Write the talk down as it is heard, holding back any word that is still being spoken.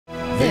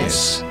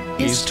This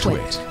is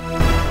TWiT.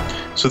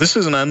 So this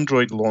is an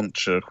Android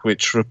launcher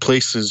which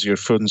replaces your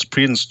phone's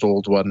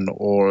pre-installed one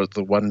or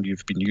the one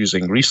you've been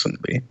using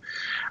recently.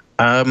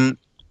 And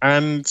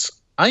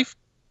I've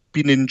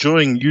been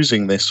enjoying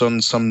using this on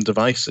some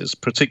devices,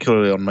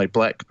 particularly on my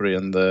BlackBerry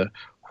and the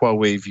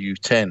Huawei View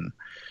 10.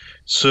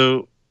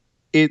 So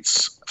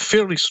it's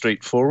fairly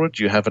straightforward.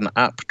 You have an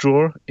app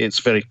drawer. It's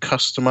very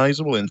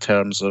customizable in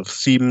terms of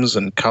themes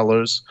and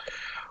colors.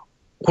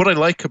 What I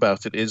like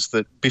about it is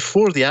that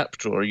before the app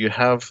drawer, you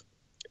have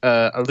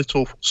a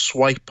little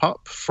swipe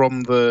up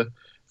from the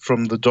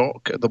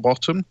dock at the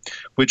bottom,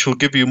 which will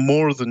give you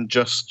more than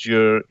just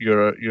your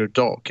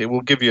dock. It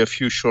will give you a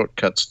few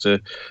shortcuts to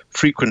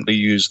frequently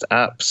used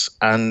apps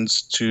and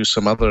to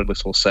some other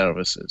little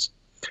services.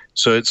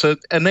 So it's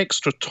an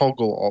extra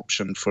toggle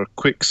option for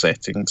quick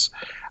settings,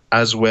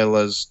 as well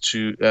as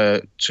to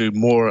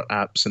more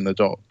apps in the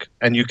dock,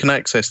 and you can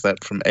access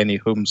that from any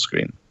home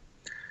screen.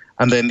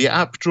 And then the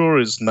app drawer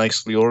is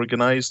nicely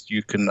organized.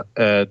 You can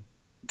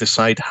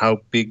decide how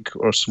big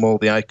or small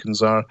the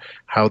icons are,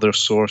 how they're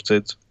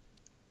sorted.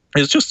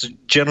 It's just a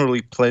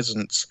generally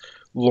pleasant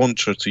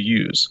launcher to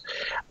use.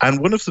 And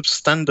one of the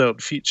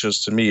standout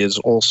features to me is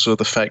also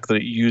the fact that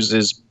it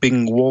uses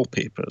Bing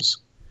wallpapers.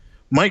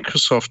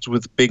 Microsoft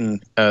with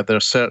Bing, their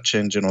search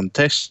engine on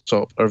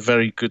desktop, are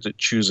very good at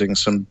choosing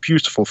some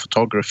beautiful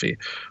photography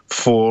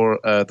for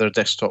their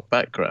desktop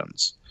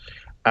backgrounds.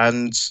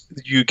 And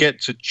you get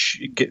to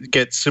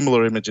get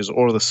similar images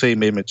or the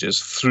same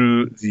images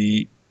through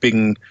the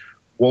Bing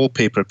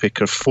wallpaper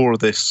picker for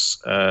this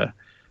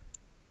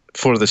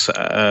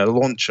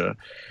launcher,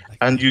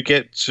 and you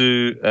get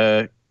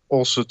to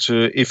also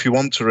to, if you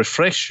want to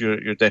refresh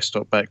your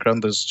desktop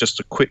background, there's just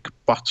a quick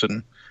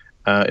button.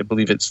 I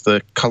believe it's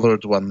the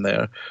colored one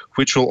there,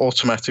 which will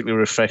automatically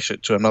refresh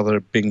it to another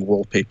Bing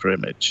wallpaper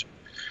image.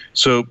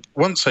 So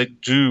once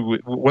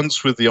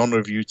with the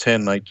Honor View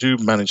 10, I do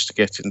manage to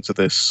get into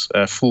this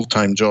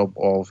full-time job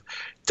of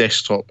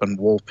desktop and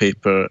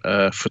wallpaper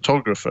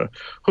photographer.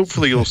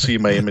 Hopefully you'll see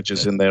my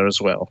images in there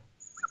as well.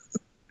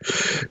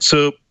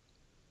 So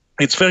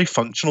it's very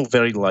functional,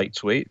 very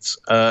lightweight.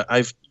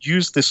 I've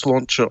used this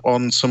launcher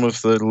on some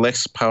of the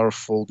less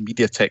powerful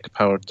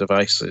MediaTek-powered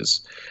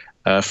devices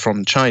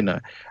from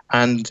China,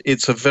 and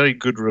it's a very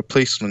good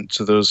replacement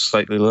to those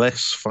slightly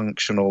less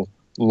functional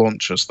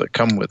launchers that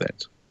come with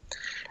it.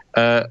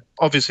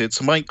 Obviously,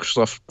 it's a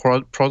Microsoft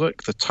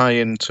product. The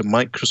tie-in to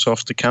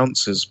Microsoft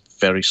accounts is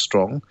very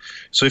strong.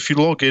 So if you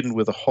log in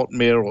with a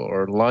Hotmail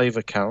or Live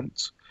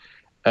account,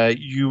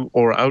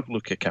 or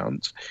Outlook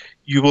account,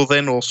 you will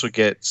then also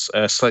get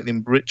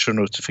slightly richer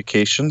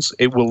notifications.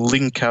 It will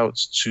link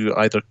out to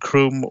either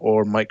Chrome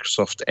or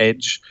Microsoft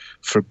Edge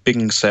for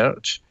Bing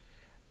search.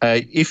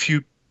 If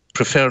you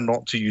prefer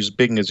not to use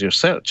Bing as your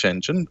search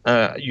engine,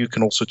 you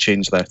can also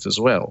change that as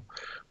well.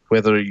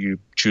 Whether you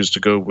choose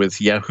to go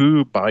with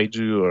Yahoo,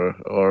 Baidu,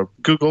 or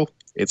Google,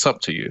 it's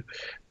up to you.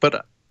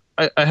 But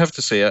I have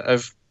to say,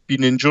 I've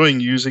been enjoying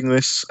using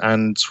this,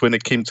 and when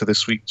it came to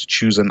this week to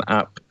choose an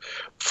app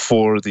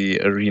for the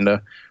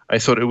Arena, I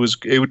thought it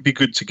would be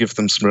good to give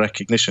them some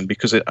recognition,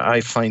 because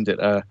I find it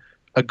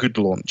a good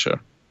launcher.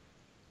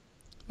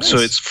 Nice. So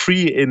it's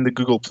free in the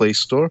Google Play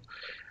Store.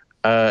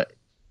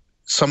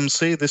 Some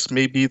say this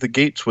may be the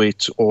gateway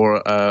to, or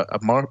a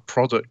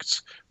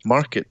product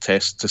market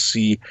test to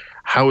see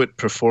how it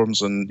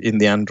performs in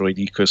the Android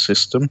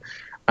ecosystem,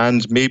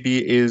 and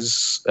maybe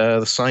is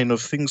the sign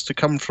of things to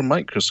come from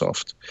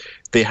Microsoft.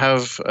 They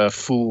have a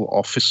full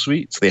Office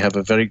suite. They have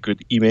a very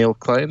good email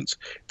client.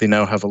 They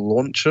now have a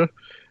launcher.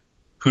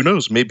 Who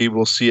knows? Maybe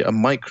we'll see a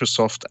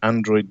Microsoft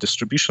Android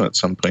distribution at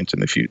some point in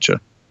the future.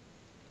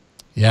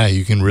 Yeah,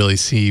 you can really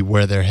see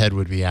where their head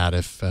would be at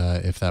if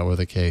that were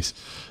the case.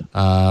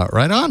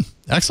 Right on.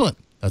 Excellent.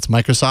 That's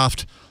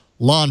Microsoft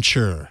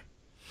Launcher.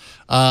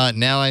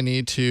 Now I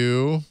need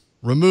to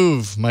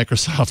remove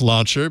Microsoft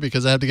Launcher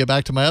because I have to get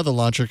back to my other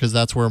launcher because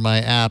that's where my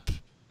app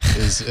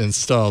is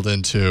installed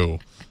into.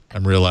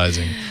 I'm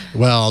realizing.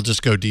 Well, I'll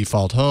just go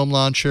default home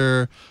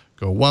launcher,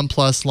 go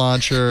OnePlus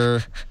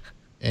launcher,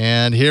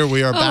 and here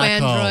we are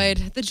back Android.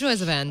 home. The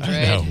joys of Android.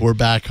 I know, we're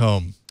back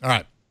home. All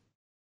right.